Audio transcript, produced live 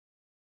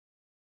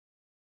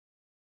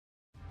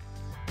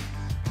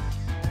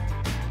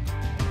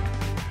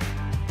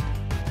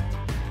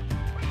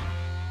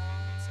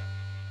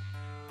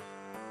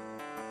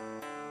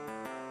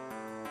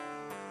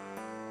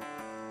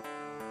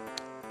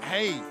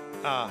Hey,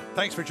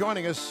 thanks for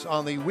joining us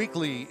on the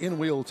weekly In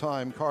Wheel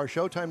Time car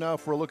show. Time now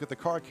for a look at the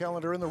car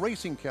calendar and the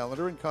racing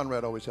calendar, and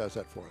Conrad always has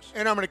that for us.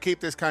 And I'm going to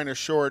keep this kind of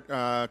short.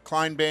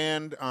 Klein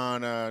Band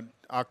on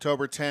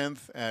October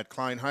 10th at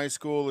Klein High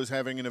School is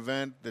having an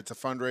event. It's a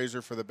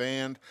fundraiser for the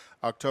band.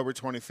 October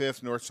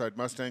 25th, Northside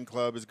Mustang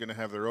Club is going to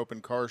have their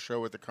open car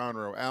show at the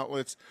Conroe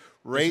Outlets.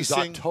 Racing. This is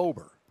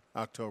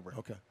October.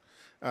 Okay.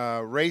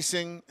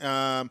 Racing.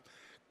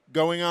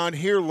 Going on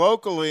here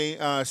locally,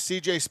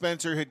 CJ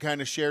Spencer had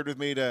kind of shared with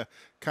me to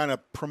kind of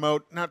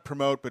not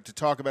promote, but to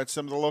talk about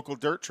some of the local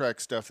dirt track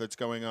stuff that's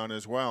going on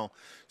as well.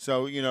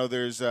 So, you know,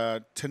 there's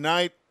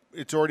tonight,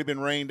 it's already been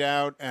rained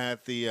out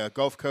at the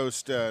Gulf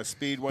Coast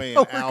Speedway in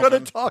Alvin. We're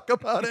going to talk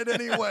about it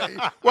anyway.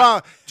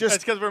 Well, that's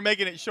because we're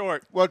making it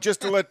short. Well,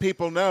 just to let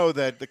people know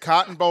that the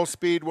Cotton Bowl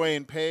Speedway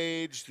in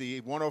Page,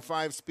 the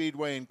 105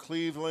 Speedway in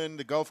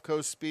Cleveland, the Gulf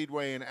Coast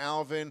Speedway in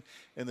Alvin,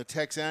 and the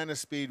Texana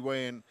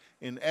Speedway in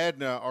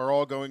Edna are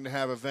all going to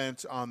have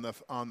events on the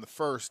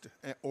 1st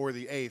or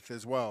the 8th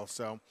as well.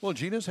 So, well,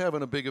 Gina's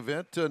having a big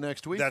event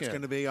next weekend. That's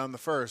going to be on the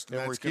 1st.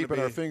 And we're keeping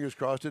our fingers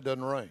crossed it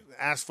doesn't rain.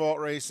 Asphalt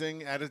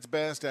racing at its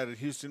best at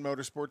Houston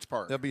Motorsports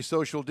Park. There'll be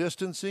social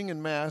distancing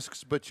and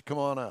masks, but you come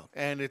on out.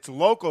 And it's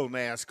local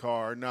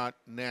NASCAR, not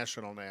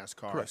national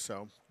NASCAR. Correct.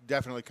 So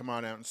definitely come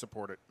on out and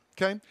support it.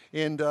 Okay,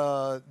 and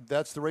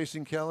that's the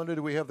racing calendar.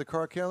 Do we have the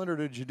car calendar, or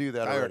did you do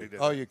that I already did.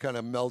 Oh, you kind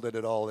of melded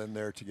it all in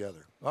there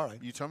together. All right.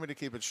 You told me to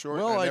keep it short,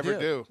 Well, and I never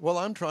did. do. Well,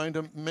 I'm trying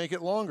to make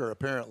it longer,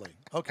 apparently.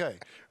 Okay,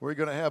 we're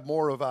going to have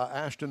more of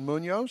Ashton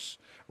Munoz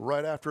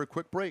right after a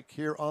quick break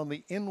here on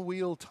the In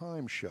Wheel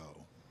Time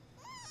Show.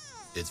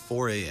 It's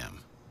 4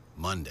 a.m.,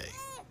 Monday,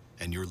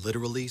 and you're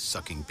literally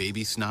sucking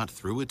baby snot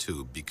through a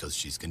tube because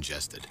she's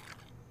congested.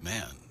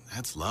 Man,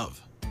 that's love.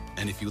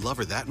 And if you love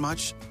her that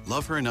much,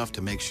 love her enough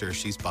to make sure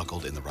she's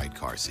buckled in the right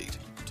car seat.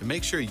 To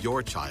make sure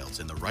your child's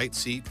in the right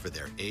seat for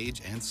their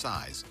age and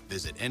size,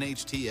 visit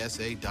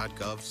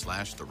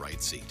nhtsa.gov/the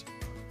right seat.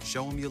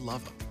 Show them you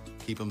love them.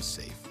 Keep them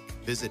safe.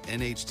 Visit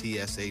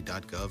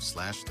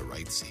nhtsa.gov/the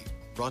right seat.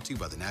 Brought to you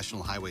by the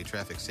National Highway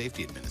Traffic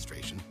Safety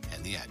Administration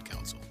and the Ad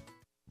Council.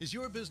 Is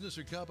your business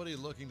or company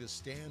looking to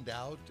stand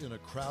out in a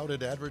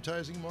crowded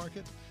advertising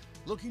market?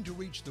 Looking to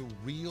reach the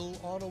real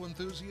auto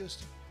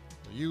enthusiast?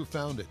 You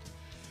found it.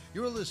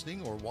 You're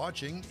listening or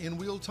watching In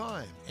Wheel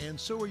Time, and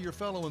so are your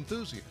fellow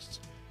enthusiasts.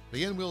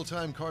 The In Wheel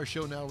Time car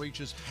show now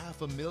reaches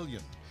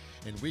 500,000,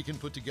 and we can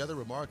put together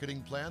a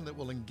marketing plan that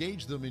will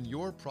engage them in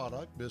your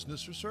product,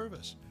 business, or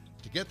service.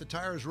 To get the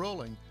tires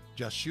rolling,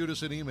 just shoot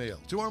us an email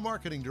to our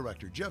marketing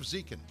director, Jeff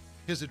Zekin.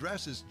 His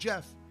address is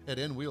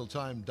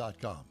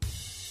jeff@inwheeltime.com.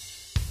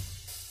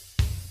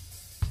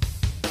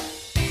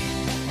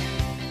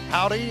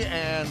 Howdy,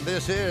 and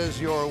this is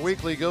your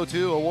weekly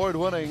go-to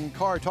award-winning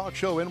car talk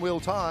show, In Wheel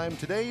Time.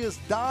 Today is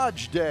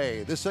Dodge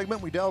Day. This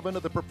segment, we delve into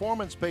the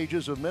performance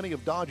pages of many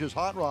of Dodge's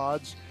hot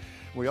rods.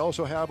 We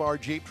also have our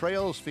Jeep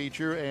Trails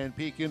feature and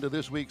peek into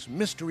this week's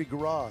Mystery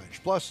Garage,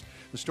 plus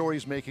the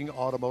stories making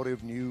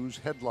automotive news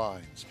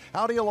headlines.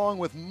 Howdy, along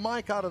with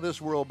Mike Out of This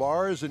World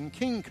Bars and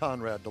King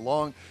Conrad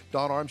DeLong.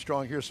 Don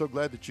Armstrong here, so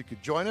glad that you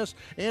could join us.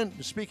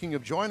 And speaking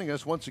of joining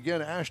us, once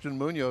again, Ashton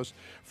Munoz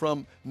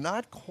from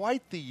not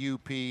quite the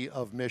UP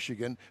of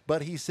Michigan,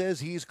 but he says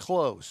he's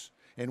close.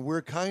 And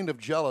we're kind of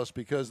jealous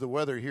because the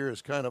weather here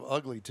is kind of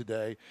ugly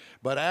today.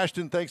 But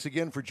Ashton, thanks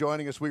again for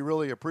joining us. We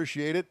really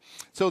appreciate it.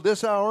 So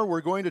this hour,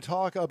 we're going to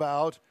talk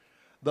about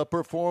the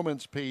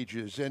performance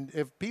pages. And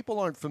if people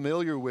aren't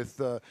familiar with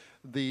the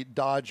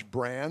Dodge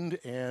brand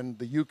and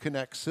the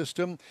Uconnect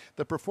system,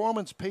 the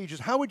performance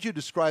pages, how would you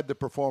describe the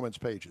performance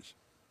pages?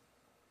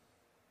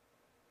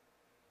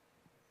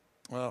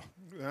 Well,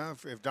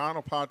 if Don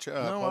will potch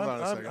up, no, hold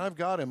on a second. I've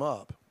got him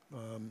up.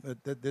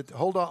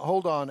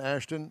 Hold on,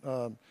 Ashton.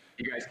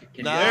 You guys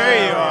can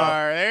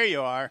There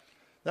you are.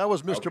 That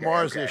was Mr. Okay,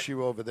 Mars' okay.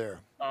 issue over there.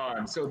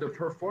 So the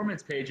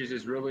performance pages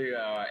is really,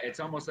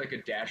 it's almost like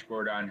a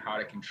dashboard on how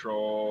to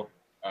control,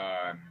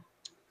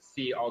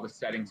 see all the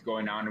settings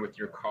going on with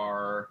your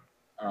car.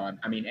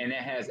 And it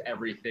has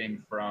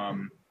everything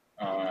from,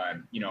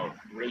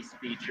 race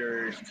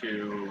features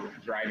to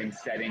driving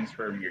settings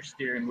from your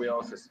steering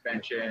wheel,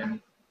 suspension,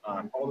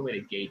 all the way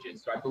to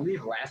gauges. So I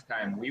believe last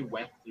time we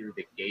went through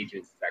the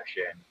gauges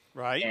section,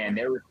 Right. and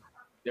there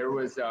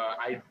was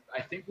I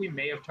think we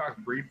may have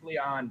talked briefly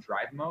on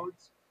drive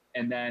modes,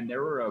 and then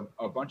there were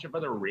a bunch of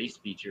other race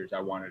features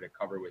I wanted to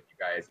cover with you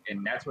guys,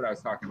 and that's what I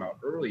was talking about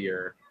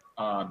earlier.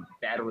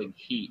 Battling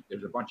heat.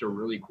 There's a bunch of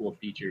really cool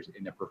features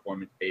in the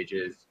performance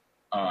pages,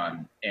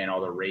 and all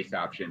the race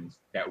options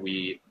that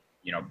we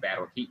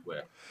battle heat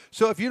with.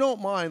 So if you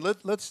don't mind,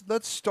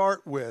 let's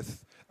start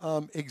with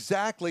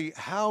exactly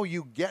how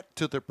you get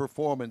to the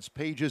performance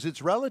pages.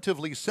 It's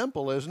relatively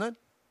simple, isn't it?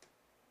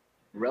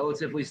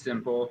 Relatively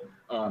simple.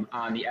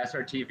 On the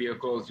SRT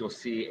vehicles, you'll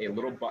see a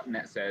little button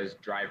that says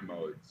drive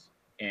modes,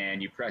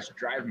 and you press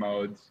drive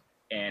modes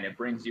and it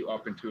brings you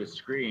up into a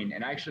screen,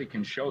 and I actually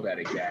can show that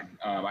again.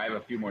 I have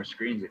a few more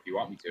screens if you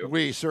want me to.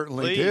 We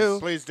certainly do.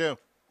 Please do.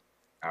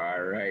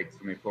 All right,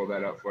 let me pull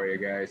that up for you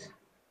guys.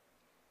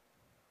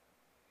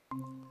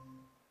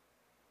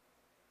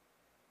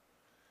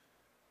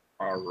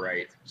 far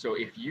right. So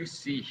if you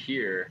see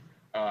here,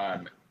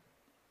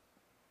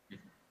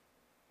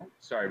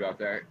 sorry about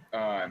that.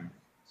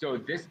 So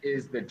this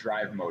is the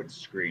drive mode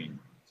screen.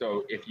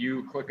 So if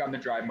you click on the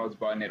drive modes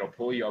button, it'll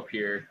pull you up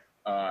here.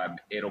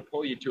 It'll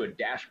pull you to a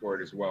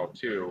dashboard as well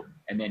too,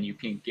 and then you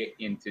can get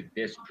into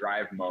this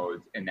drive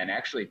mode and then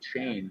actually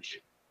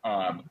change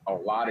a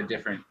lot of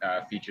different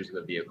features of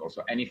the vehicle.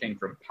 So anything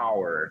from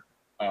power.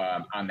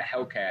 On the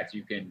Hellcats,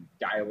 you can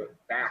dial it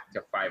back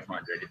to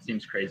 500. It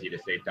seems crazy to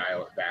say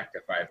dial it back to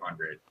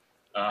 500.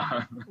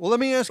 Well, let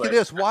me ask you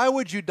this. Why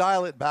would you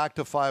dial it back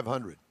to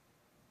 500?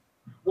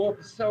 Well,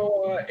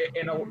 so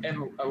in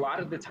a lot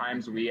of the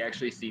times we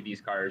actually see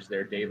these cars,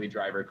 they're daily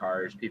driver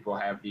cars. People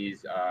have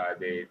these,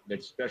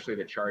 especially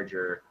the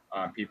Charger,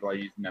 people are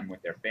using them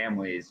with their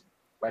families.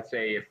 Let's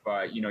say if,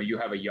 you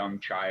have a young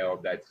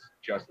child that's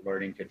just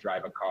learning to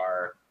drive a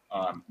car,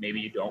 maybe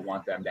you don't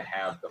want them to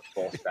have the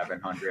full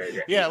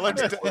 700. Yeah,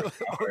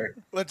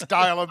 let's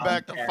dial them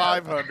back to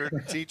 500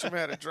 and teach them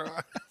how to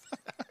drive.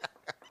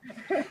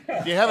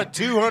 You have a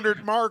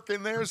 200 mark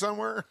in there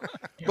somewhere.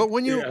 But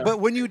when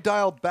you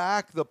dial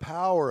back the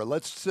power,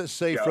 let's just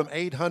say from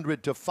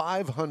 800 to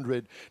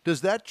 500, does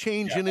that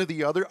change any of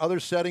the other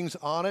settings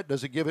on it?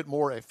 Does it give it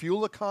more a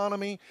fuel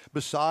economy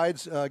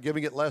besides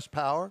giving it less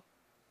power?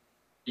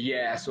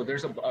 Yeah, so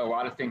there's a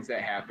lot of things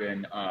that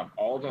happen.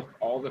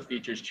 All the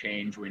features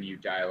change when you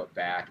dial it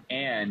back,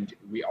 and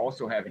we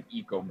also have an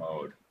eco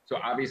mode. So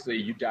obviously,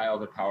 you dial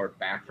the power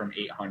back from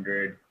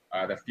 800.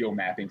 The fuel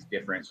mapping's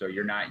different, so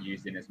you're not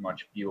using as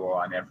much fuel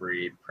on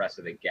every press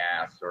of the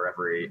gas or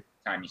every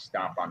time you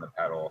stomp on the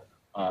pedal.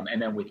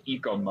 And then with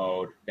eco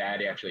mode,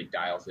 that actually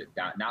dials it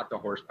down, not the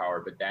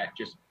horsepower, but that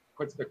just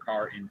puts the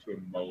car into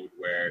a mode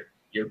where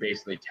you're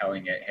basically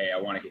telling it, hey,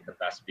 I want to get the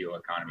best fuel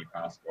economy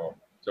possible.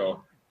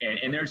 So.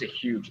 And there's a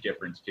huge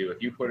difference too.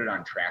 If you put it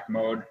on track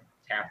mode,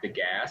 tap the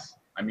gas,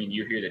 I mean,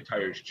 you hear the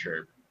tires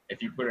chirp.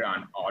 If you put it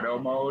on auto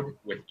mode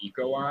with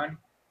eco on,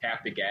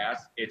 tap the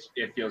gas, it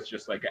feels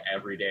just like an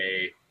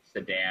everyday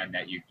sedan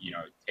that you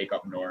take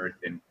up north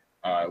and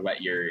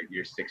let your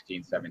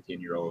 16,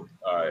 17-year-old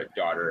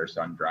daughter or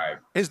son drive.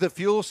 Is the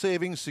fuel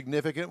saving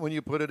significant when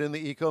you put it in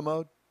the eco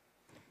mode?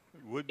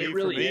 Would be it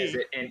really for me. is,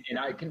 and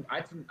I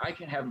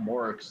can have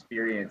more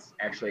experience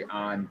actually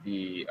on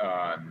the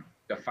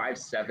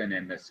 5.7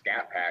 and the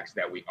Scat Packs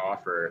that we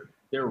offer.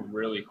 They're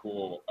really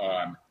cool.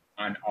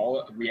 On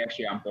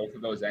both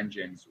of those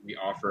engines, we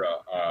offer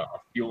a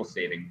fuel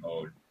saving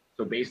mode.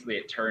 So basically,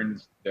 it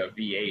turns the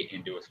V8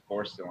 into a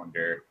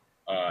 4-cylinder.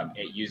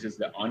 It uses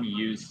the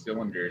unused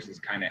cylinders as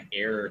kind of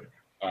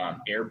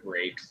air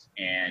brakes,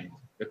 and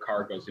the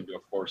car goes into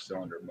a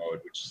 4-cylinder mode,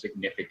 which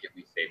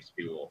significantly saves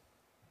fuel.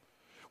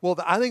 Well,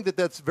 I think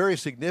that's very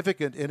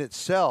significant in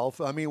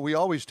itself. I mean, we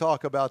always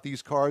talk about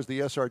these cars,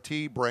 the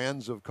SRT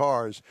brands of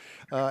cars,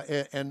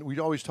 and we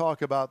always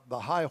talk about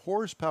the high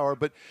horsepower.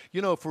 But,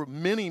 for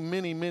many,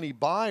 many, many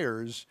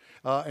buyers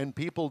and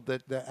people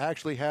that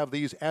actually have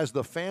these as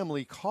the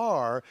family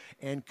car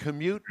and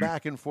commute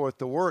back and forth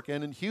to work.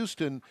 And in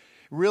Houston,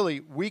 really,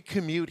 we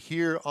commute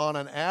here on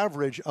an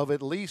average of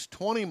at least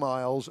 20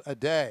 miles a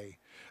day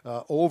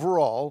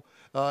overall.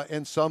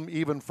 And some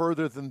even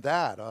further than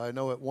that. I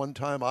know at one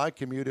time I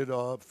commuted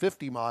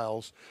 50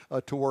 miles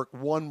to work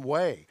one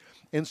way.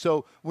 And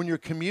so when you're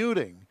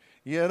commuting,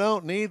 you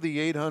don't need the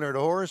 800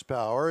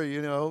 horsepower.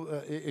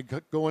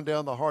 Going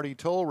down the Hardy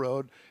Toll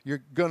Road,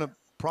 you're going to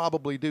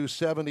probably do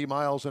 70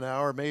 miles an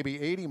hour, maybe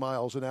 80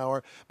 miles an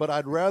hour. But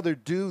I'd rather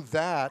do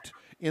that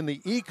in the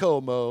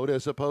eco mode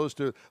as opposed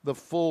to the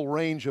full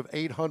range of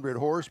 800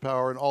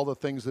 horsepower and all the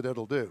things that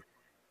it'll do.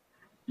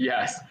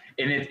 Yes,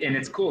 and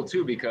it's cool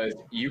too because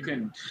you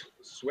can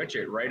switch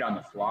it right on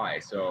the fly.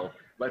 So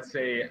let's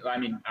say,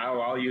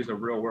 I'll use a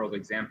real world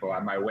example.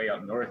 On my way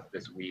up north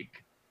this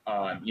week,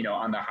 on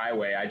the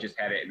highway, I just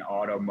had it in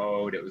auto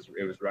mode. It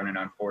was running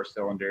on 4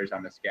 cylinders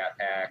on the Scat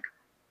Pack,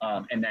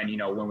 and then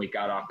when we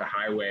got off the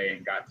highway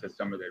and got to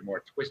some of the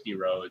more twisty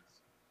roads,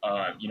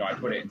 I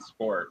put it in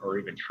sport or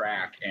even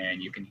track,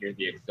 and you can hear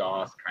the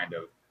exhaust kind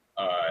of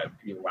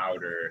be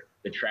louder.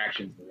 The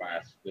traction's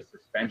less, the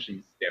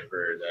suspension's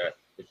stiffer, the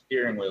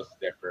steering wheel's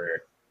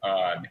stiffer,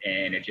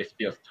 and it just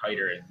feels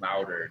tighter and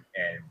louder,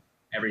 and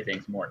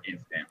everything's more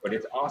instant. But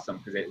it's awesome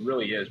because it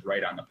really is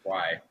right on the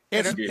fly.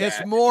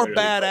 It's more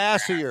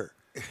badassier.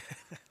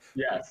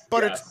 Yes,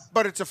 but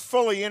it's a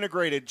fully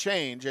integrated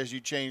change as you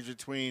change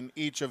between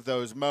each of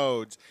those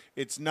modes.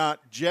 It's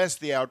not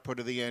just the output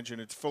of the engine;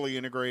 it's fully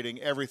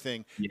integrating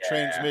everything: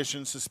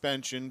 transmission,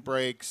 suspension,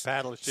 brakes,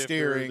 paddle shifters,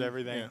 steering,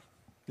 everything.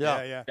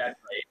 Yeah.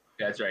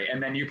 That's right.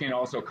 And then you can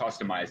also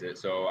customize it.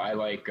 So I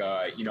like,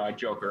 I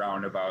joke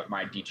around about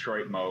my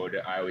Detroit mode.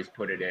 I always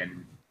put it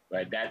in,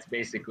 but that's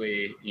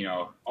basically,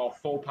 all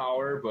full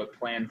power, but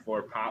plan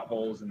for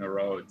potholes in the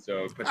road.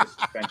 So put the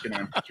suspension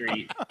on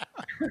street.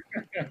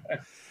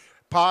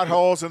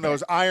 Potholes and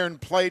those iron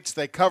plates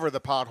they cover the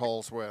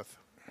potholes with.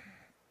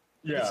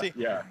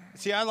 Yeah.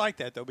 See, I like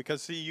that though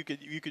because you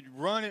could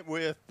run it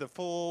with the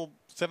full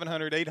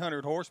 700,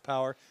 800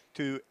 horsepower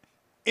to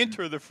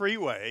enter the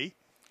freeway.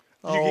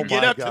 You Oh can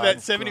get my up to God.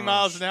 that 70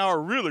 miles Gosh. an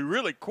hour really,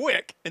 really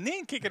quick, and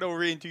then kick it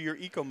over into your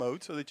eco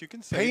mode so that you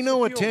can save Pay some no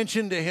fuel.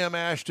 attention to him,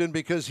 Ashton,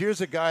 because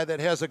here's a guy that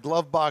has a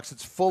glove box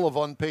that's full of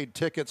unpaid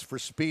tickets for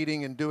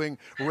speeding and doing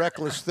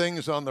reckless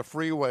things on the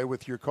freeway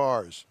with your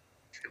cars.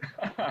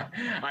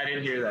 I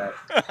didn't hear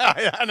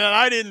that. And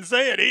I didn't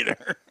say it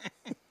either.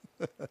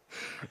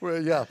 Well,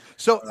 yeah.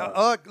 So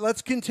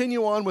let's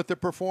continue on with the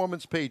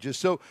performance pages.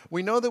 So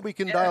we know that we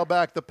can dial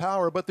back the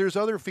power, but there's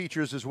other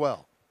features as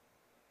well.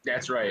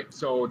 That's right.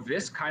 So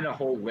this kind of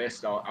whole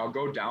list, I'll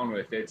go down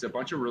with. It's a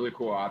bunch of really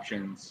cool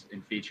options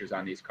and features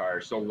on these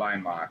cars. So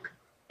line lock.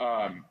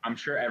 I'm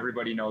sure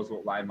everybody knows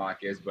what line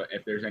lock is, but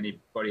if there's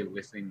anybody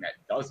listening that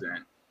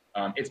doesn't,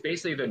 it's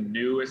basically the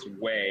newest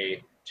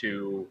way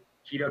to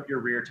heat up your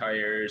rear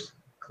tires,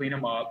 clean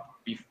them up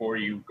before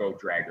you go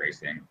drag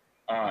racing.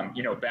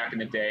 You know, back in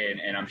the day,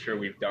 and I'm sure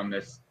we've done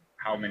this,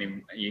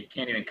 you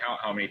can't even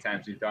count how many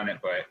times we've done it,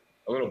 but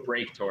a little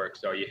brake torque.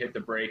 So you hit the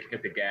brake,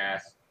 hit the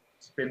gas,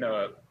 spin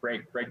the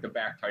brake, break the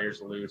back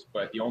tires loose.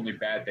 But the only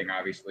bad thing,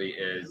 obviously,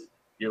 is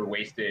you're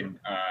wasting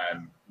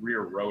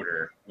rear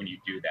rotor when you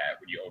do that,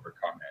 when you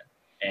overcome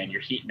it. And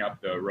you're heating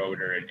up the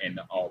rotor and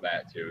all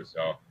that too.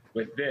 So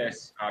with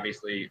this,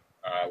 obviously,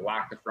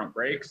 lock the front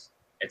brakes.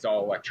 It's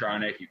all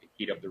electronic. You can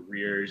heat up the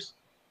rears,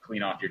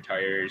 clean off your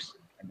tires,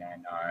 and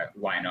then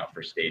line up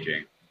for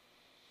staging.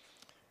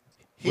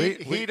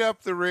 Heat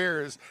up the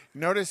rears.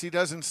 Notice he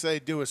doesn't say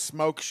do a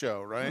smoke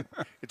show, right?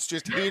 It's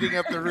just heating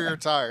up the rear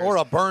tires. Or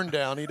a burn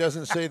down. He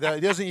doesn't say that.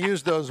 He doesn't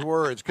use those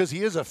words because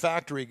he is a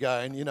factory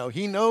guy, and, you know,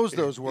 he knows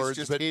those words.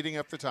 He's just but heating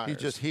up the tires. He's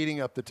just heating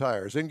up the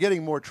tires and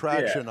getting more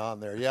traction on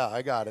there. Yeah,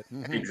 I got it.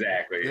 Mm-hmm.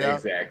 Exactly, Yeah.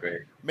 exactly.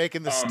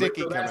 Making the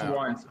sticky so come that's out.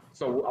 one.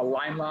 So a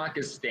line lock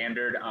is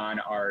standard on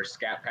our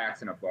Scat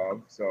Packs and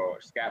above. So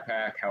Scat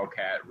Pack,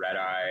 Hellcat, Red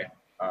Eye,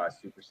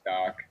 Super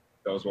Stock,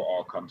 those will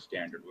all come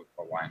standard with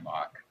a line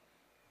lock.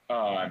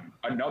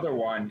 Another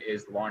one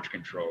is launch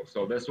control.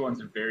 So this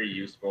one's very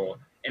useful,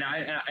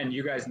 and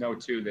you guys know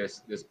too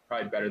this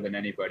probably better than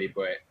anybody.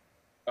 But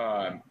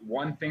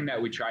one thing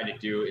that we try to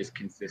do is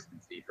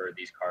consistency for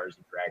these cars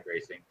in drag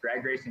racing.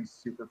 Drag racing's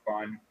super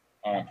fun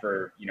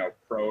for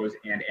pros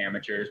and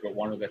amateurs, but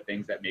one of the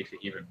things that makes it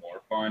even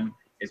more fun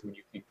is when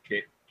you can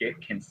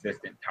get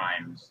consistent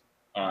times.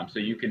 So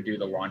you can do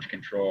the launch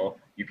control.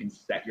 You can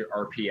set your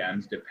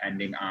RPMs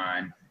depending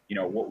on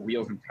what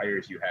wheels and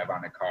tires you have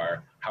on the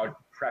car, how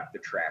prepped the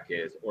track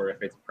is, or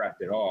if it's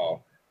prepped at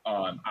all.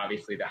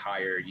 Obviously, the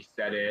higher you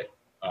set it,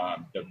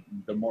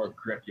 the more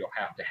grip you'll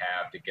have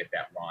to get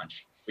that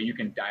launch. But you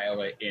can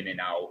dial it in and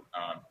out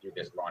through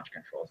this launch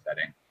control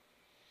setting.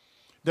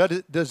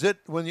 Does it,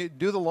 when you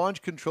do the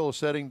launch control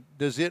setting,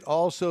 does it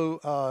also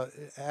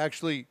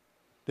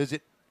does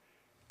it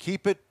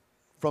keep it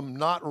from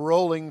not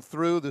rolling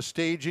through the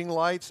staging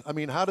lights? I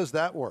mean, how does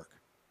that work?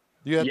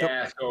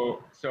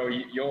 So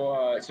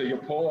you'll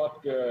pull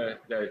up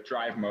the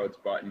drive modes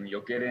button.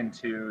 You'll get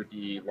into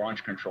the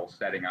launch control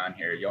setting on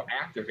here. You'll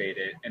activate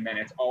it, and then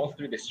it's all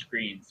through the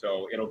screen.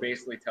 So it'll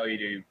basically tell you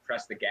to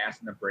press the gas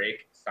and the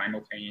brake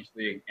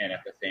simultaneously and at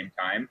the same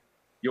time.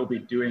 You'll be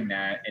doing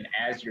that, and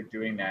as you're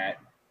doing that,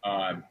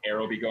 air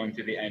will be going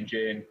through the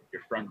engine.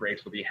 Your front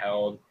brakes will be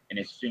held, and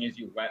as soon as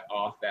you let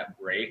off that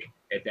brake,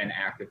 it then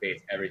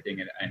activates everything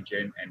in the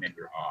engine, and then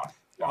you're off.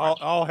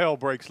 All hell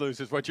breaks loose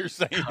is what you're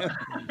saying.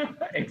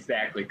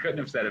 Exactly. Couldn't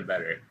have said it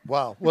better.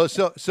 Wow. Well,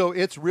 so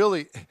it's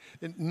really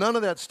none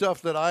of that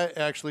stuff that I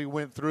actually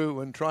went through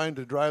when trying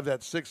to drive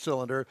that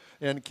 6-cylinder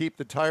and keep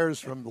the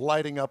tires from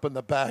lighting up in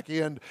the back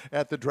end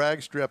at the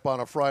drag strip on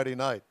a Friday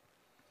night.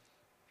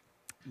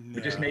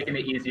 We're just making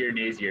it easier and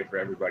easier for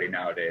everybody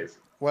nowadays.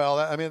 Well,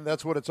 I mean,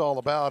 that's what it's all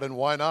about, and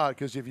why not?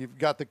 Because if you've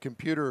got the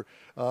computer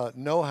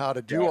know-how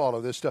to do all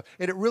of this stuff,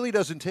 and it really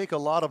doesn't take a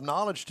lot of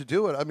knowledge to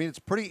do it. I mean, it's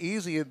pretty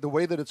easy the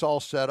way that it's all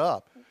set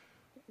up.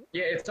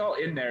 Yeah, it's all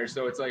in there,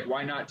 so it's like,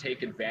 why not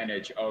take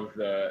advantage of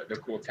the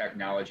cool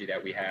technology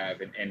that we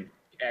have and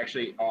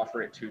actually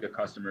offer it to the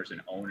customers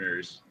and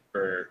owners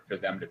for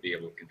them to be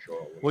able to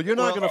control. Well, you're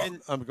not going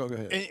to. Go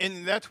ahead.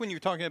 And that's when you're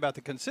talking about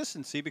the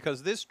consistency,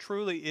 because this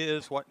truly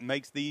is what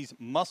makes these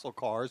muscle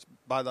cars,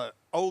 by the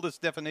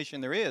oldest definition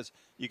there is.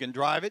 You can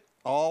drive it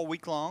all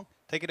week long,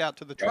 take it out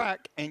to the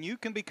track, and you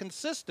can be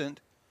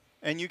consistent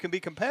and you can be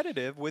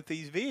competitive with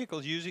these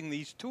vehicles using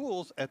these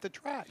tools at the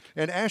track.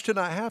 And Ashton,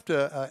 I have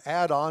to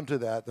add on to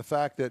that the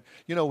fact that,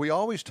 we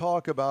always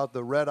talk about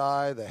the Red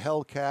Eye, the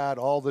Hellcat,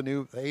 all the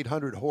new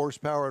 800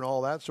 horsepower and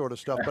all that sort of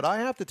stuff. But I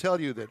have to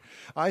tell you that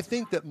I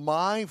think that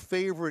my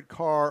favorite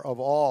car of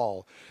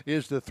all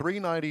is the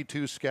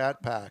 392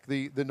 Scat Pack,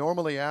 the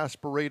normally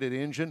aspirated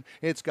engine.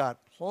 It's got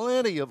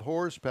plenty of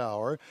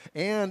horsepower,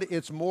 and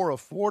it's more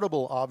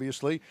affordable,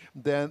 obviously,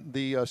 than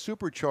the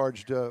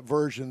supercharged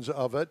versions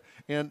of it.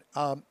 And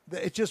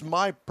it's just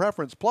my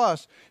preference.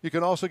 Plus, you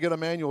can also get a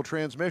manual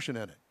transmission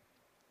in it.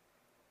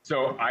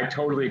 So I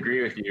totally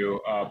agree with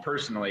you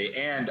personally,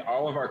 and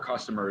all of our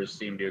customers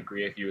seem to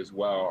agree with you as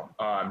well.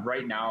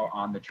 Right now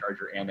on the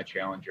Charger and the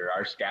Challenger,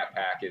 our Scat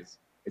Pack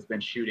has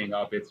been shooting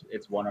up.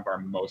 It's one of our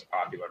most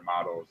popular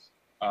models.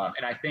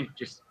 And I think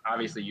just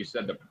obviously you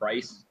said the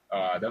price,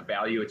 the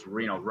value, it's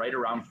right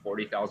around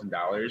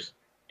 $40,000,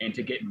 and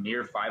to get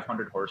near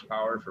 500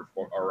 horsepower for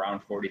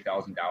around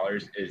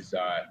 $40,000 is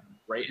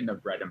right in the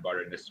bread and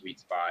butter, in the sweet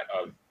spot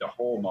of the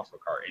whole muscle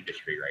car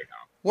industry right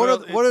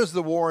now. What is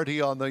the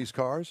warranty on these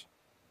cars?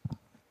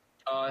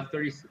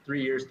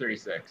 33 years,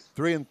 36.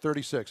 3 and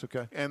 36.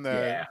 Okay. And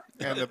Yeah.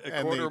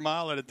 A quarter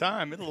mile at a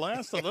time. It'll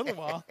last a little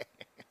while.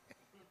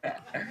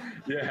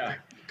 Yeah.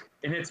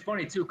 And it's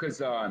funny too,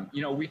 because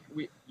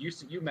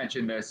you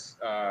mentioned this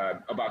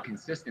about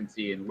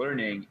consistency and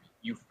learning.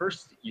 You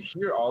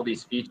hear all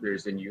these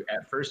features, and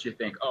at first you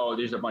think, oh,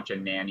 there's a bunch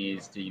of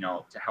nannies to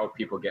help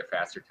people get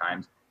faster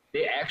times.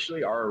 They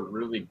actually are a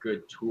really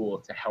good tool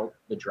to help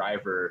the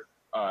driver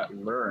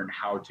learn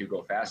how to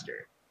go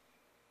faster.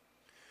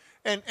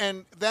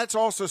 And that's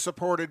also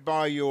supported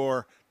by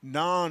your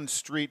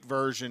non-street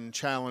version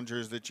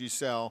Challengers that you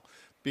sell,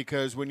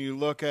 because when you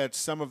look at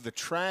some of the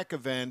track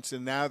events,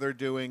 and now they're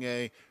doing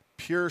a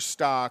pure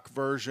stock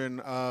version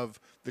of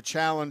the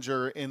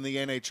Challenger in the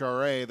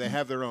NHRA, they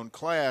have their own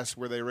class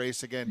where they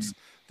race against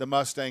the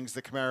Mustangs,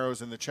 the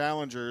Camaros, and the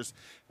Challengers.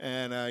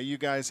 And you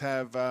guys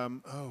have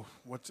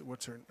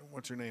what's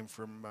her name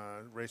from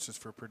Races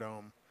for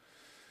Prudhomme?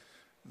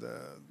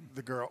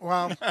 The girl.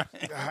 Well,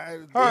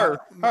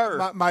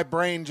 my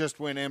brain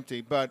just went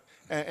empty. But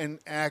and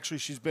actually,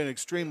 she's been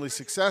extremely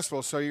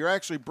successful. So you're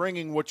actually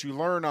bringing what you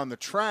learn on the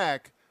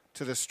track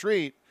to the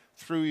street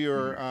through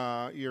your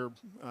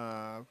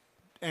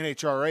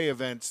NHRA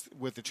events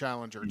with the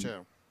Challenger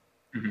too.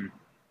 Mm-hmm.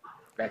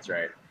 That's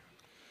right.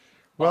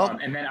 Well,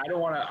 and then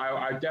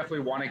I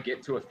definitely want to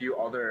get to a few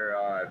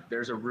other.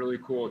 There's a really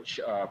cool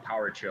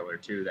power chiller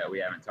too that we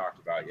haven't talked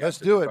about yet. Let's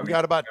do it. We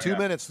got about 2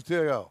 minutes to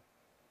go.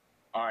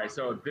 All right,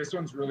 so this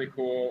one's really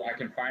cool. I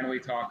can finally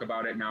talk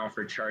about it now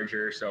for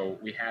Charger. So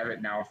we have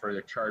it now for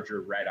the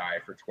Charger Red Eye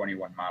for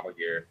 21 model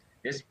year.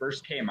 This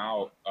first came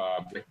out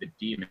with the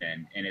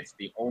Demon, and it's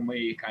the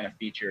only kind of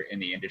feature in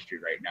the industry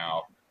right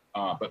now.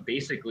 But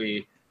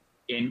basically,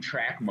 in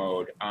track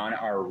mode on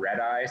our Red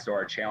Eye, so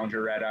our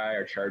Challenger Red Eye,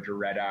 our Charger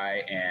Red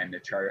Eye, and the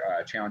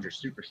Challenger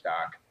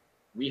Superstock,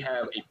 we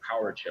have a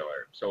power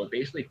chiller. So it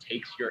basically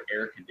takes your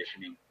air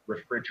conditioning,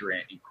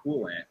 refrigerant, and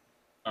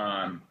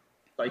coolant,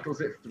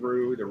 cycles it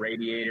through the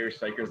radiator,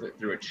 cycles it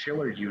through a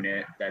chiller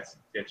unit that's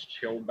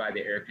chilled by the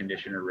air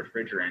conditioner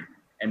refrigerant,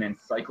 and then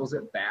cycles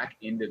it back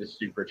into the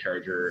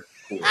supercharger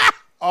cooler.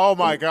 Oh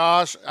my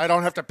gosh! I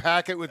don't have to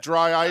pack it with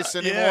dry ice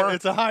anymore. Yeah,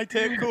 it's a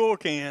high-tech cool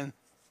can.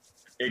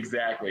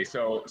 Exactly.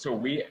 So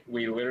we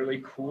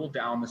literally cool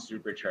down the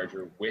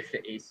supercharger with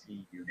the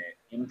AC unit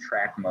in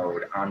track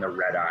mode on the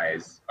Red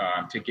Eyes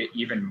to get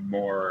even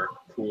more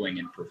cooling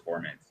and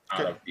performance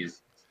out of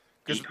these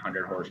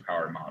 800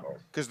 horsepower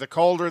models. Because the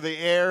colder the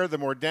air, the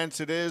more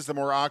dense it is, the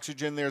more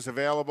oxygen there's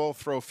available.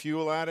 Throw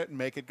fuel at it and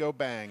make it go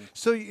bang.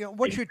 So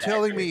what you're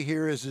telling me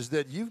here is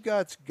that you've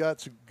got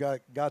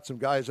some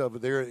guys over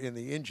there in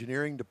the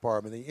engineering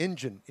department, the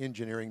engine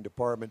engineering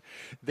department,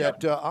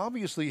 that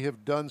obviously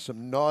have done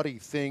some naughty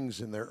things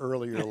in their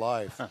earlier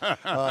life.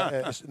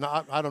 I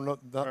don't know,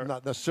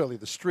 not necessarily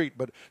the street,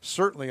 but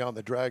certainly on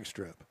the drag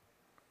strip.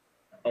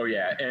 Oh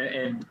yeah,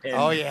 and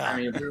oh yeah. I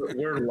mean,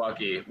 we're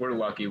lucky. We're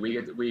lucky. We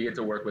get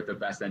to work with the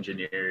best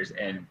engineers,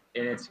 and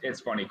it's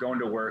funny. Going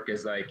to work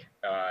is like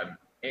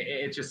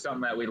it's just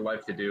something that we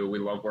love to do. We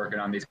love working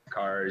on these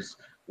cars.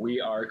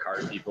 We are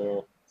car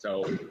people,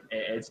 so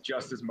it's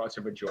just as much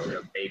of a joy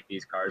to make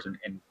these cars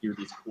and do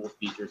these cool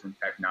features and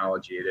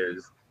technology it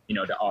is,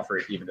 to offer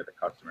it even to the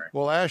customer.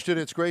 Well, Ashton,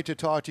 it's great to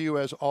talk to you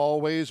as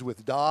always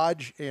with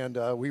Dodge, and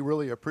we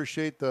really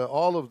appreciate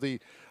all of the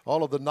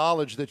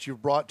knowledge that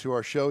you've brought to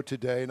our show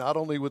today, not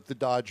only with the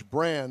Dodge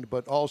brand,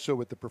 but also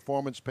with the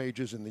Performance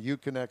Pages and the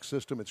Uconnect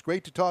system. It's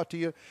great to talk to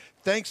you.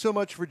 Thanks so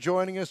much for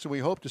joining us, and we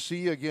hope to see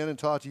you again and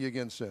talk to you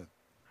again soon.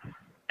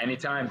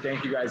 Anytime.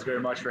 Thank you guys very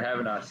much for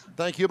having us.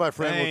 Thank you, my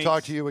friend. Thanks. We'll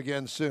talk to you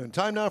again soon.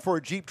 Time now for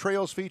a Jeep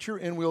Trails feature,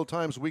 In Wheel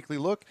Time's weekly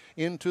look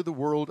into the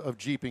world of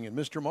Jeeping. And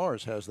Mr.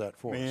 Mars has that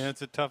for us. Man,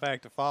 it's a tough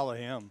act to follow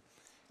him.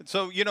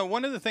 So,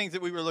 one of the things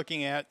that we were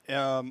looking at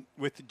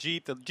with the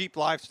Jeep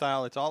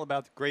lifestyle, it's all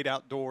about the great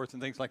outdoors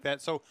and things like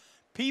that. So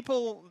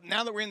people,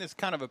 now that we're in this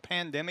kind of a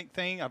pandemic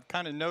thing, I've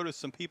kind of noticed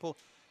some people,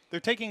 they're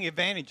taking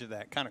advantage of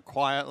that kind of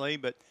quietly,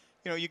 but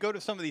you go to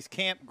some of these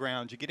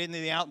campgrounds, you get into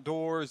the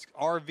outdoors,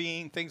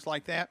 RVing, things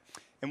like that.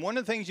 And one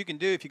of the things you can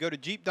do, if you go to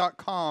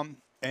Jeep.com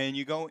and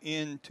you go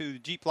into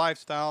Jeep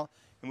Lifestyle,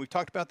 and we've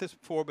talked about this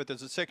before, but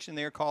there's a section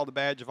there called the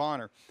Badge of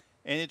Honor.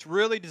 And it's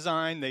really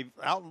designed, they've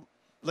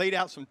laid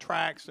out some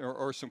tracks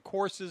or some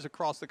courses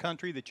across the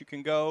country that you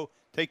can go,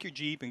 take your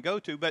Jeep and go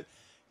to. But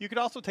you could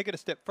also take it a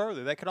step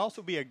further. That could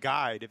also be a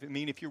guide.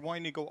 If you're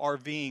wanting to go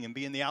RVing and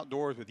be in the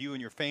outdoors with you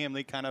and your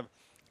family, kind of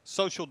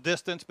social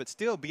distance, but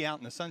still be out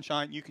in the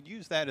sunshine, you could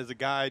use that as a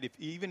guide,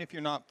 even if you're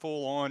not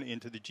full on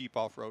into the Jeep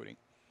off-roading.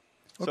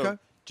 Okay. So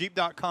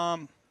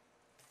Jeep.com,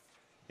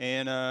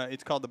 and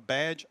it's called the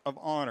Badge of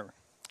Honor,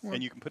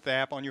 and you can put the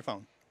app on your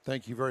phone.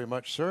 Thank you very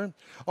much, sir.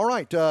 All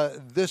right,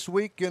 this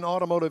week in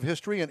automotive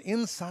history and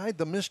Inside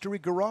the Mystery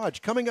Garage,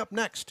 coming up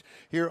next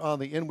here on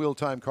the In Wheel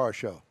Time Car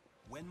Show.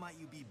 When might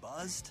you be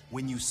buzzed?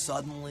 When you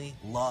suddenly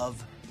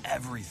love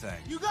everything.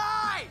 You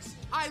guys,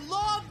 I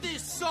love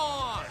this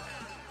song.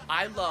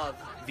 I love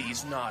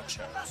these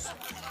nachos.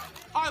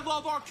 I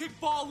love our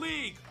kickball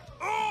league.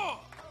 Ugh!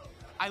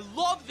 I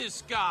love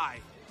this guy.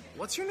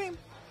 What's your name?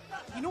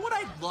 You know what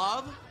I'd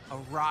love? A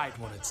ride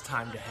when it's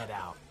time to head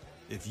out.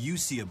 If you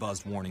see a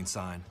buzzed warning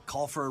sign,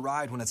 call for a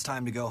ride when it's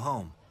time to go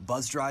home.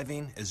 Buzz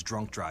driving is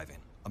drunk driving.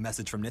 A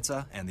message from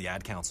NHTSA and the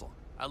Ad Council.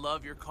 I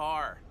love your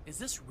car. Is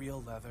this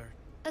real leather?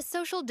 A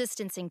social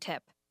distancing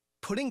tip.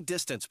 Putting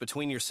distance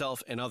between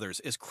yourself and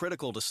others is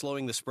critical to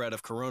slowing the spread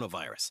of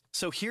coronavirus.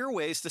 So here are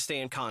ways to stay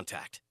in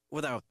contact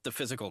without the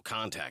physical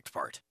contact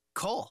part.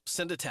 Call,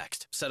 send a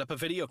text, set up a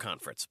video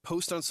conference,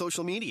 post on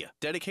social media,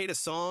 dedicate a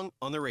song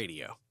on the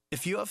radio.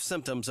 If you have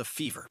symptoms of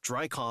fever,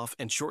 dry cough,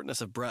 and shortness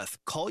of breath,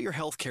 call your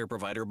healthcare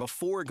provider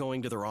before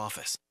going to their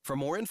office. For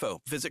more info,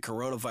 visit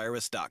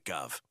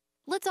coronavirus.gov.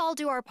 Let's all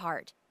do our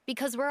part,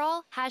 because we're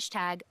all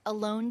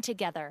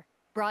 #AloneTogether.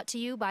 Brought to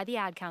you by the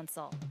Ad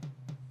Council.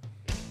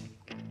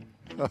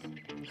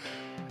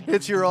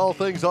 It's your All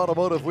Things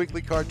Automotive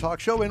Weekly Car Talk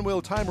Show. In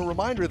Wheel Time, a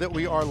reminder that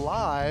we are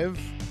live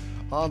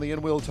on the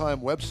In Wheel Time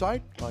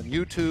website, on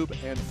YouTube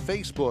and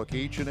Facebook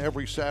each and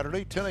every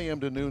Saturday, 10 a.m.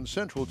 to noon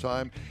Central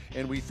Time,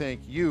 and we thank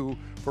you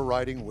for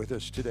riding with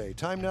us today.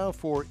 Time now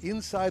for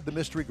Inside the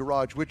Mystery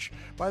Garage, which,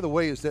 by the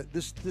way, is that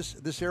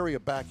this area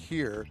back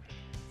here.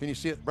 Can you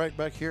see it right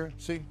back here?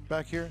 See,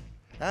 back here?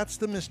 That's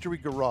the Mystery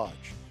Garage.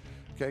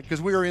 Okay,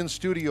 because we are in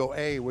Studio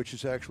A, which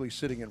is actually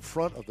sitting in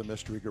front of the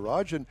Mystery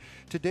Garage, and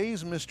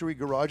today's Mystery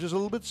Garage is a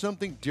little bit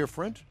something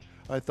different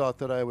I thought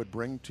that I would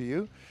bring to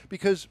you,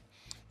 because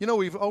you know,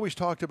 we've always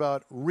talked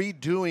about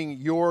redoing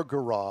your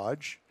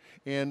garage,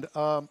 and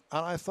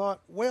I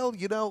thought, well,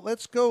 you know,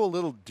 let's go a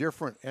little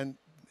different and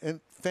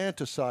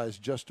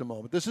fantasize just a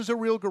moment. This is a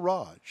real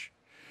garage.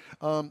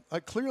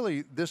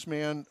 Clearly, this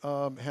man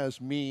has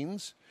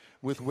means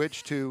with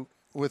which to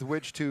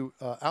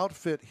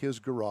outfit his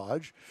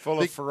garage.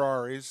 Full of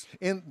Ferraris.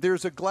 And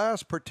there's a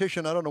glass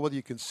partition. I don't know whether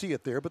you can see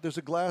it there, but there's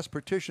a glass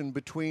partition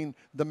between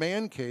the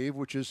man cave,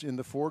 which is in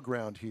the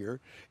foreground here,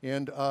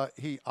 and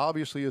he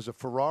obviously is a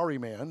Ferrari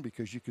man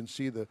because you can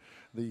see the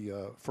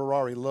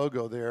Ferrari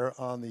logo there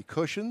on the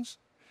cushions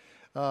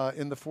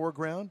in the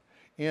foreground.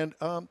 And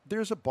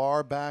there's a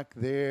bar back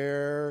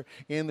there,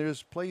 and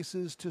there's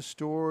places to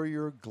store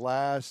your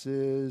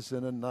glasses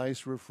and a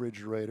nice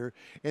refrigerator.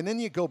 And then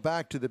you go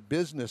back to the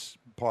business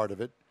part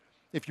of it,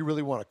 if you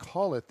really want to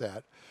call it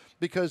that,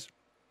 because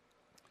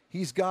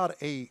he's got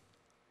a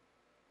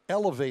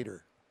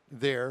elevator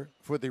there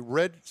for the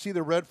red, see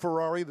the red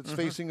Ferrari that's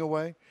facing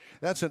away?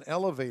 That's an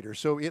elevator,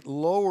 so it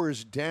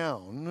lowers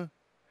down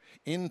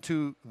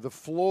into the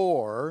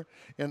floor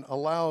and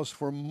allows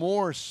for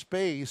more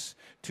space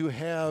to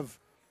have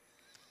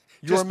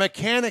your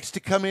mechanics to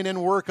come in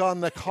and work on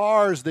the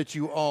cars that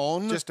you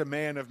own. Just a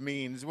man of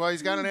means. Well,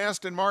 he's got an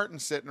Aston Martin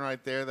sitting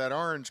right there, that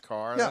orange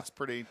car. Yeah. That's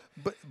pretty.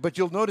 But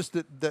you'll notice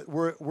that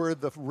where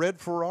the red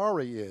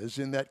Ferrari is,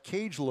 in that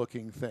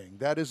cage-looking thing,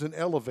 that is an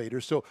elevator.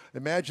 So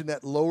imagine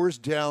that lowers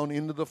down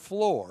into the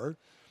floor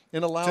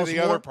and allows to the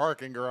other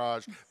parking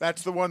garage.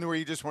 That's the one where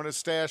you just want to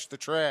stash the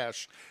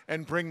trash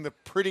and bring the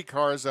pretty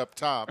cars up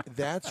top.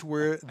 That's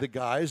where the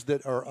guys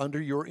that are under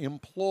your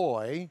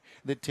employ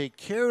that take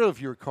care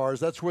of your cars,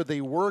 that's where they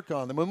work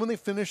on them. And when they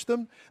finish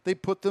them, they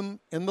put them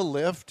in the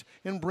lift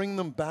and bring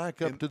them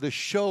back up to the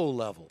show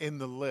level. In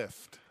the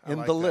lift. I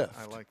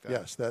like that.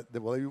 Yes,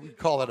 well, you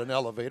call it an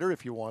elevator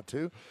if you want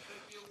to.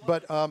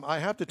 But I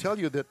have to tell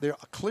you that there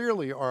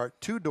clearly are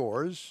two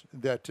doors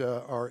that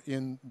are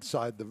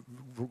inside the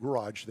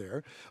garage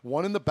there.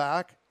 One in the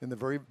back, in the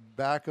very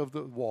back of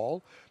the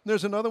wall. And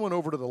there's another one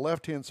over to the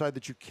left-hand side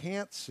that you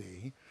can't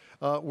see,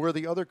 where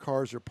the other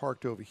cars are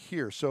parked over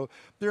here. So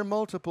there are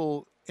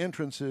multiple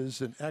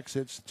entrances and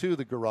exits to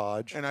the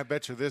garage. And I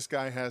bet you this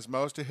guy has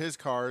most of his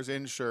cars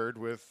insured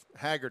with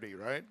Haggerty,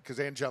 right? Because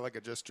Angelica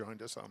just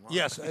joined us online.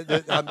 Yes,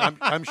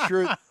 I'm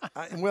sure.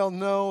 Well,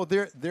 no,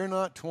 they're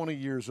not 20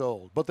 years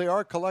old, but they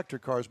are collector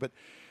cars. But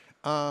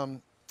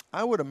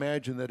I would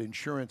imagine that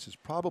insurance is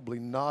probably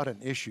not an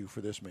issue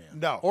for this man.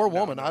 No. Or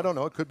woman. No. I don't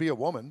know. It could be a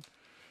woman.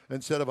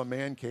 Instead of a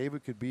man cave,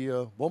 it could be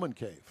a woman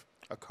cave.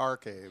 A car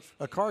cave.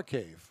 A car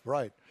cave,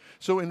 right.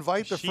 So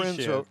invite the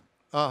friends.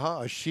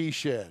 A she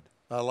shed.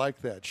 I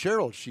like that.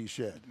 Cheryl's she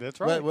shed.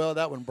 That's right. Well,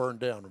 that one burned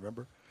down,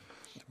 remember?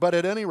 But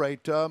at any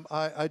rate,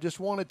 I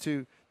just wanted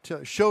to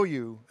show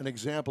you an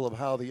example of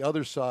how the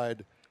other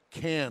side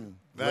can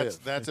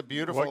live. That's a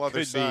beautiful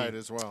other side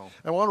as well.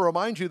 I want to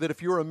remind you that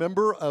if you're a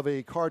member of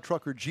a car,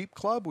 truck, or Jeep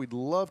club, we'd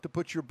love to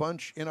put your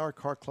bunch in our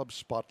car club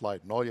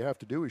spotlight. And all you have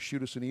to do is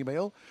shoot us an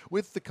email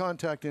with the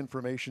contact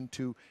information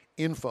to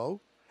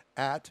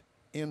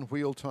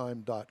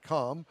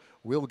info@inwheeltime.com.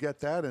 We'll get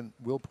that, and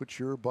we'll put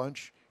your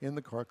bunch in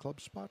the car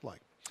club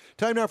spotlight.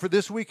 Time now for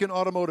This Week in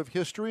Automotive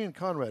History, and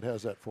Conrad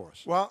has that for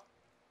us. Well,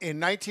 In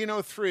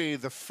 1903,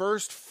 the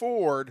first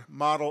Ford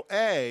Model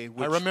A,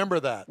 I remember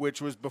that,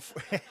 which was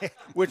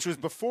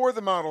before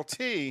the Model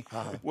T,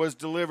 was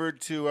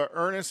delivered to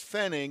Ernest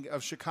Fenning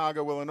of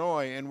Chicago,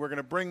 Illinois, and we're going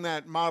to bring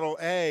that Model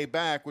A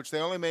back, which they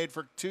only made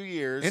for 2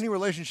 years. Any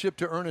relationship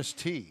to Ernest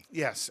T?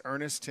 Yes,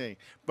 Ernest T.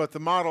 But the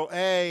Model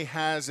A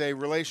has a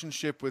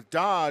relationship with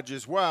Dodge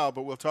as well,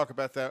 but we'll talk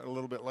about that a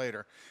little bit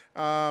later.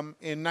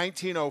 In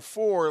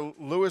 1904,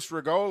 Louis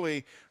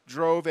Rigoli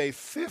drove a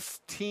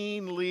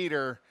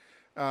 15-liter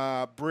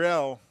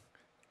Brill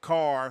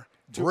car.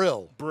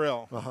 Brill.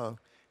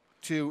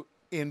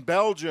 In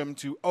Belgium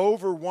to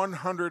over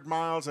 100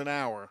 miles an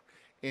hour.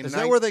 Is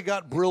that where they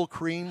got Brill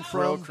cream from?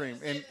 Brill cream.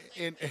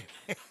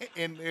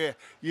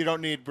 You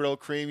don't need Brill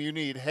cream. You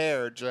need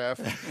hair, Jeff.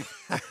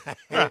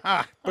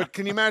 But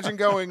can you imagine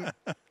going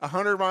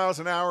 100 miles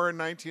an hour in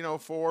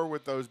 1904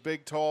 with those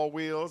big, tall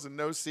wheels and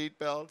no seat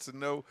belts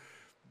and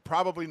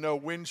probably no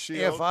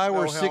windshield? If I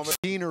were no helmet.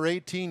 16 or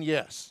 18,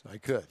 yes, I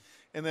could.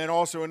 And then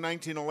also in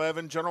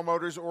 1911, General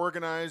Motors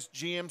organized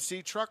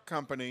GMC Truck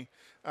Company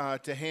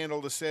to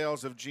handle the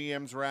sales of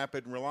GM's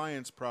Rapid and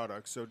Reliance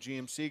products. So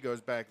GMC goes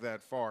back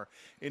that far.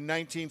 In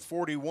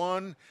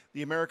 1941,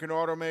 the American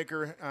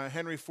automaker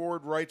Henry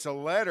Ford writes a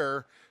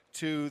letter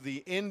to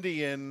the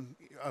Indian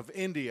of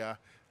India,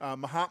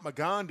 Mahatma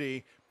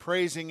Gandhi,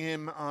 praising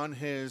him on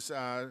his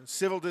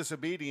civil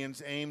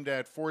disobedience aimed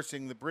at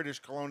forcing the British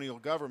colonial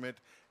government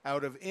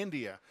out of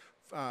India.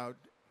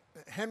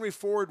 Henry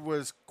Ford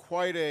was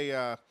quite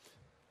a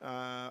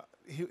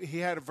he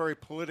had a very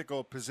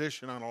political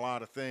position on a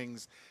lot of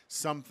things.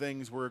 Some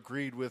things were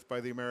agreed with by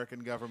the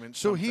American government.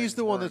 So he's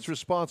the one that's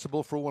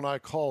responsible for when I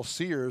call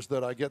Sears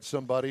that I get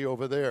somebody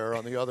over there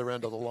on the other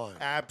end of the line.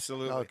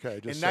 Absolutely. Okay.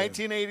 In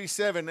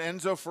 1987,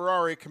 Enzo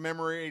Ferrari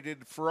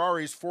commemorated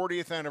Ferrari's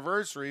 40th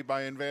anniversary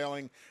by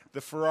unveiling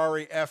the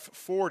Ferrari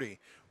F40,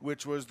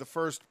 which was the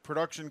first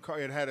production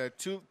car. It had a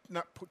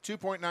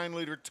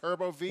 2.9-liter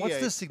turbo V8. What's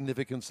the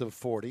significance of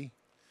 40?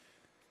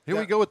 Here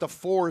we go with the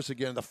fours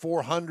again, the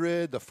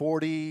 400, the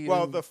 40.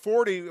 Well, the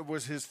 40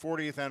 was his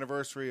 40th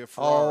anniversary of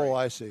Ferrari. Oh,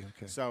 I see.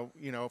 Okay. So,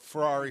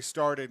 Ferrari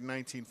started in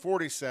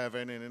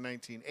 1947, and in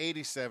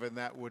 1987,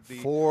 that would be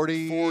 40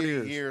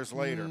 years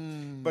later.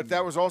 But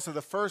that was also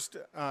the first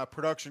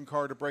production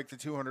car to break the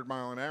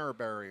 200-mile-an-hour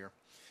barrier.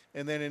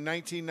 And then in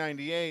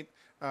 1998,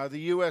 the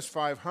US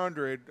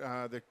 500,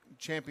 the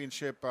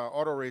championship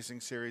auto racing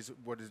series,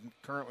 what is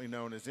currently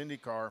known as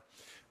IndyCar,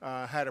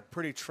 had a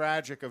pretty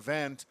tragic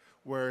event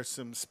where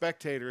some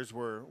spectators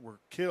were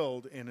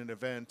killed in an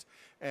event,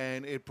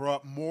 and it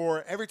brought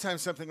more. Every time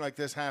something like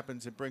this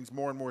happens, it brings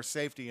more and more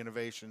safety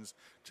innovations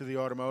to the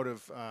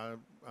automotive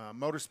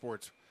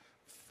motorsports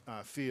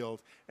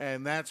field,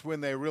 and that's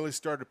when they really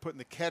started putting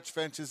the catch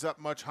fences up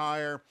much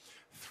higher,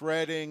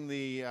 threading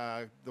the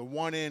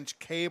 1-inch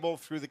cable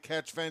through the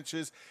catch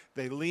fences.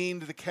 They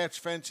leaned the catch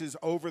fences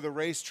over the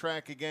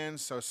racetrack again,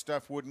 so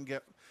stuff wouldn't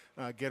get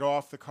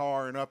off the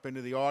car and up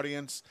into the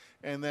audience.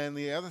 And then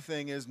the other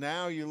thing is,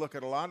 now you look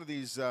at a lot of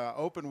these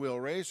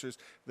open-wheel racers,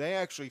 they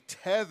actually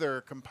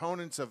tether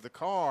components of the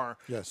car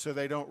so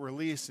they don't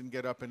release and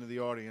get up into the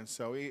audience.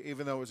 So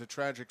even though it was a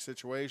tragic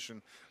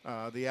situation,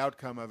 the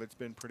outcome of it's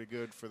been pretty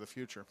good for the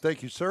future.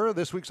 Thank you, sir.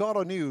 This week's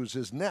Auto News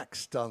is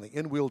next on the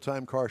In Wheel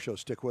Time Car Show.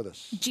 Stick with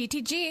us.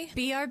 GTG,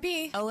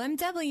 BRB,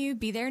 OMW,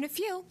 be there in a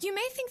few. You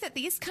may think that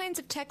these kinds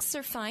of texts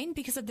are fine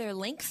because of their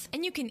length,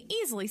 and you can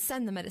easily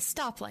send them at a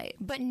stoplight.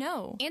 But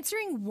no,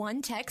 answering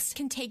one text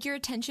can take your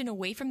attention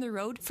away from the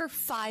road for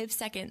 5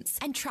 seconds.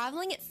 And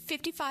traveling at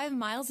 55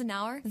 miles an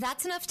hour,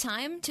 that's enough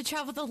time to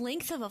travel the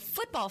length of a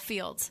football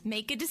field.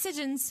 Make good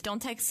decisions.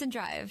 Don't text and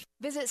drive.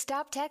 Visit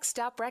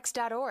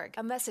StopTextStopWrecks.org.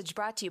 A message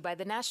brought to you by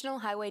the National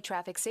Highway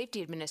Traffic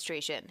Safety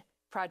Administration,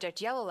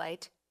 Project Yellow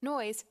Light,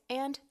 Noise,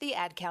 and the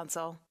Ad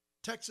Council.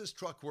 Texas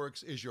Truck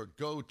Works is your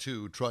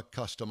go-to truck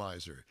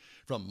customizer.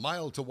 From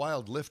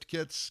mild-to-wild lift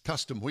kits,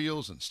 custom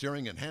wheels, and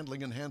steering and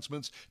handling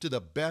enhancements to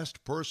the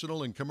best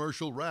personal and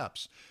commercial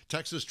wraps,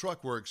 Texas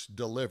Truck Works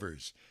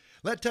delivers.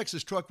 Let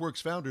Texas Truck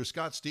Works founder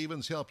Scott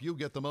Stevens help you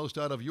get the most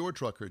out of your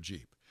truck or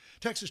Jeep.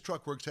 Texas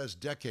Truck Works has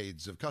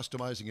decades of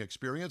customizing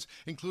experience,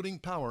 including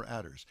power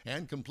adders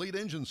and complete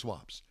engine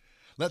swaps.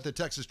 Let the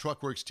Texas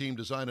Truck Works team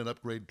design an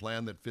upgrade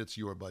plan that fits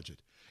your budget.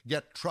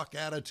 Get truck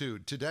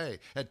attitude today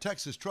at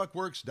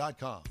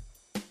TexasTruckWorks.com.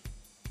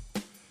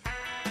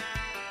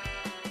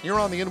 You're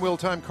on the In Wheel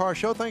Time Car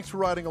Show. Thanks for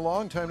riding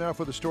along. Time now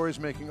for the stories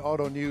making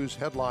auto news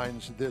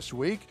headlines this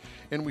week.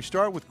 And we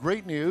start with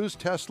great news.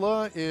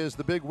 Tesla is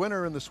the big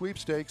winner in the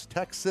sweepstakes.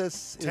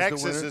 Texas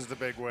is the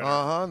big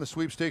winner. In the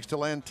sweepstakes to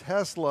land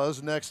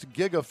Tesla's next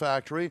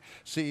gigafactory.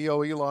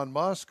 CEO Elon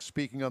Musk,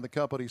 speaking on the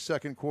company's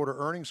second quarter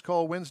earnings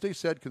call Wednesday,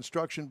 said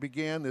construction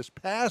began this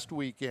past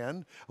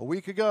weekend, a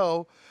week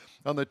ago,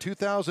 on the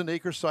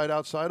 2,000-acre site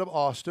outside of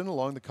Austin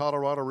along the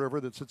Colorado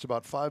River that sits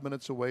about 5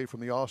 minutes away from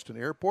the Austin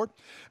airport.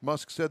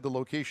 Musk said the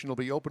location will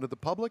be open to the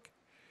public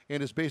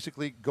and is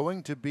basically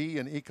going to be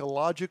an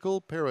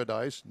ecological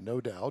paradise, no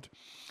doubt.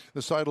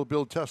 The site will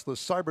build Tesla's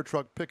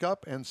Cybertruck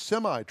pickup and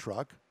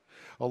semi-truck.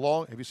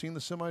 Have you seen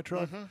the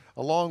semi-truck?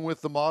 Along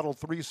with the Model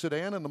 3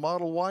 sedan and the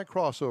Model Y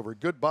crossover.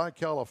 Goodbye,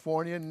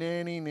 California.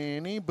 Nanny,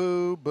 nanny,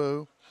 boo,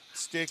 boo.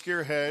 Stick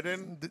your head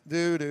in.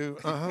 Doo-doo.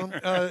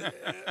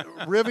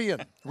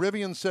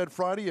 Rivian said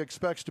Friday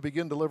expects to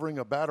begin delivering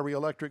a battery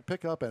electric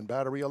pickup and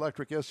battery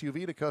electric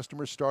SUV to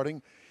customers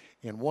starting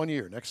in 1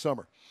 year, next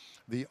summer.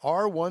 The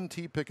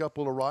R1T pickup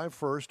will arrive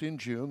first in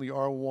June. The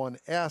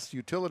R1S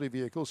utility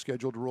vehicle is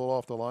scheduled to roll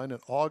off the line in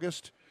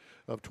August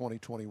of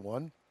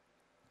 2021.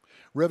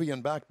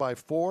 Rivian, backed by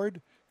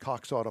Ford,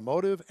 Cox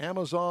Automotive,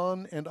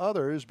 Amazon, and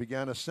others,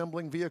 began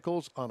assembling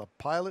vehicles on a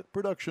pilot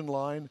production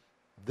line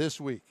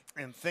this week.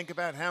 And think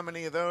about how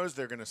many of those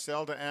they're going to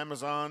sell to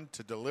Amazon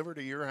to deliver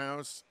to your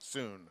house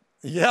soon.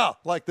 Yeah,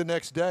 like the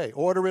next day.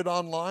 Order it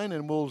online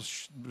and we'll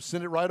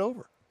send it right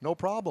over. No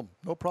problem.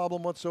 No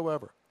problem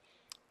whatsoever.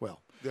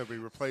 Well, they'll be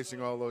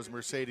replacing all those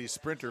Mercedes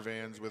Sprinter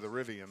vans with a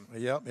Rivian.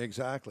 Yep,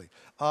 exactly.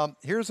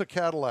 Here's a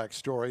Cadillac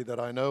story that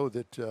I know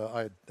that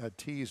I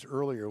teased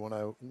earlier when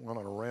I went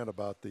on a rant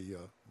about the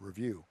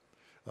review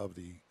of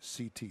the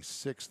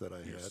CT6 that I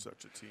had. You're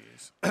such a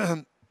tease.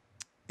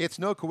 It's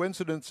no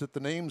coincidence that the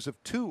names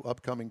of two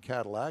upcoming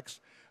Cadillacs,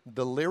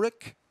 the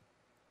Lyriq,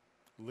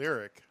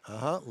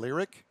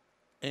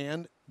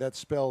 and that's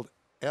spelled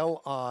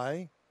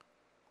L-I,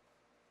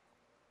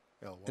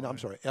 and I'm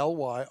sorry,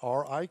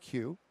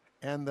 L-Y-R-I-Q,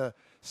 and the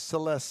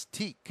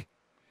Celestiq,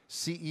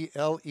 C-E-L-E-S-T-I-Q,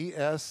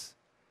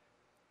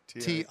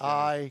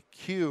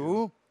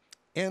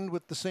 end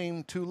with the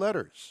same two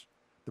letters.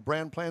 The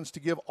brand plans to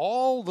give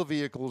all the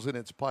vehicles in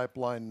its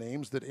pipeline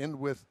names that end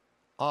with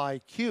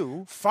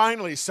IQ.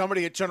 Finally,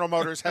 somebody at General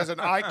Motors has an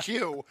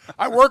IQ.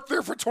 I worked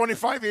there for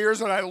 25 years,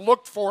 and I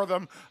looked for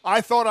them.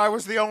 I thought I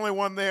was the only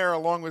one there,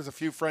 along with a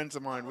few friends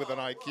of mine with an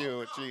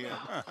IQ at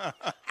GM.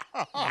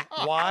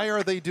 Why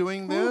are they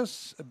doing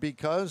this?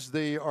 Because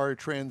they are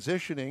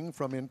transitioning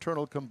from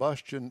internal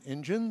combustion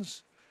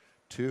engines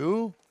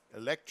to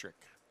electric.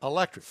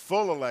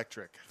 Full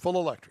electric.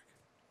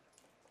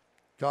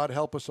 God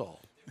help us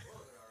all.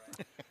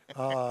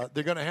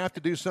 They're going to have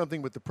to do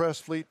something with the press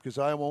fleet because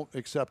I won't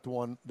accept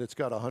one that's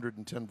got a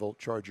 110-volt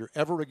charger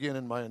ever again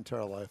in my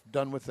entire life.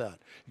 Done with that.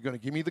 You're going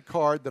to give me the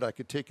card that I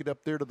could take it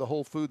up there to the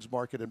Whole Foods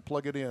market and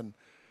plug it in.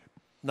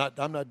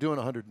 I'm not doing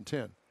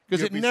 110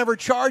 because it never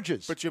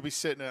charges. But you'll be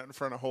sitting out in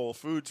front of Whole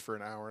Foods for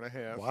an hour and a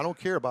half. Well, I don't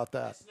care about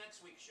that. That's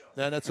next week's show.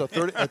 Then it's a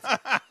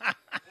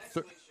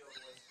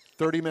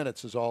 30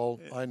 minutes is all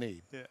I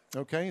need. Yeah.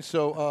 Okay,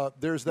 so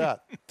there's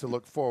that to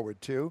look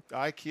forward to.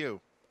 IQ.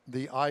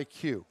 The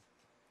IQ.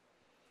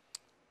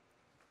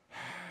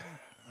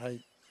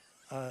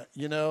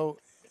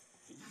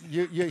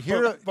 You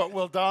hear, but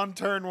will Don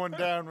turn one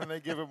down when they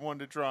give him one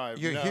to drive?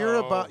 You hear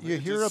about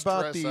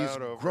these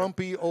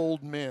grumpy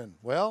old men.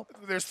 Well,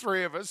 there's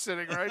 3 of us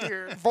sitting right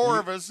here, 4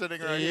 of us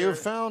sitting right here. You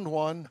found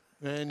one,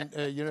 and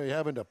you're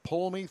having to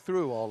pull me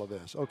through all of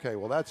this. Okay,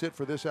 well that's it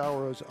for this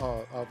hour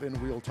of In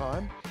Wheel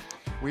Time.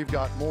 We've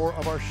got more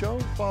of our show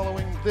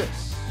following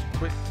this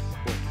quick